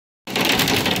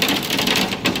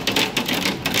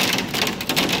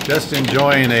Just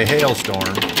enjoying a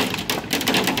hailstorm.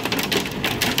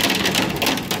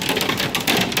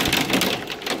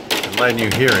 And letting you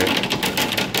hear it.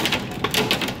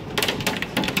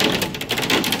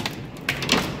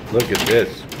 Look at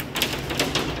this.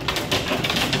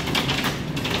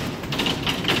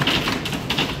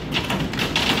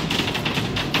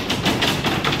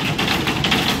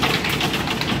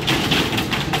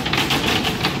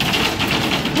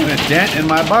 A dent in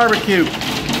my barbecue.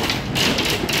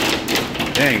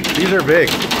 Dang, these are big.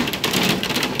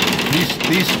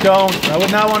 These stones, I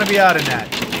would not want to be out in that.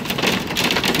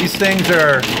 These things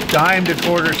are dime to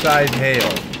quarter size hail.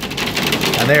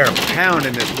 And they are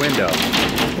pounding this window.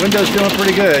 Window's doing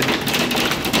pretty good.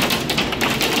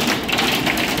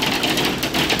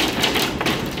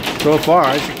 So far,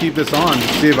 I should keep this on to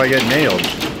see if I get nailed.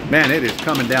 Man, it is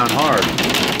coming down hard.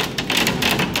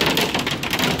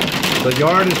 The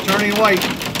yard is turning white.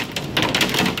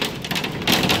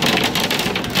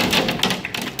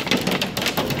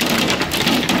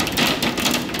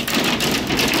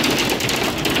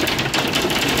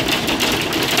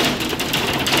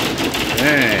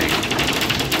 Dang.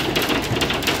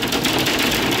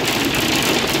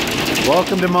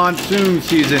 Welcome to monsoon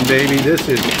season, baby. This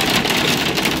is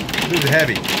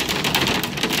heavy.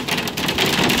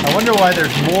 I wonder why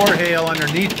there's more hail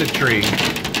underneath the tree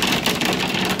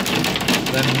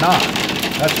than not.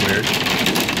 That's weird.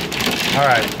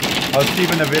 Alright, I was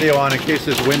keeping the video on in case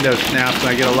this window snaps and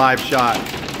I get a live shot.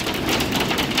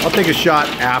 I'll take a shot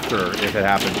after if it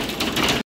happens.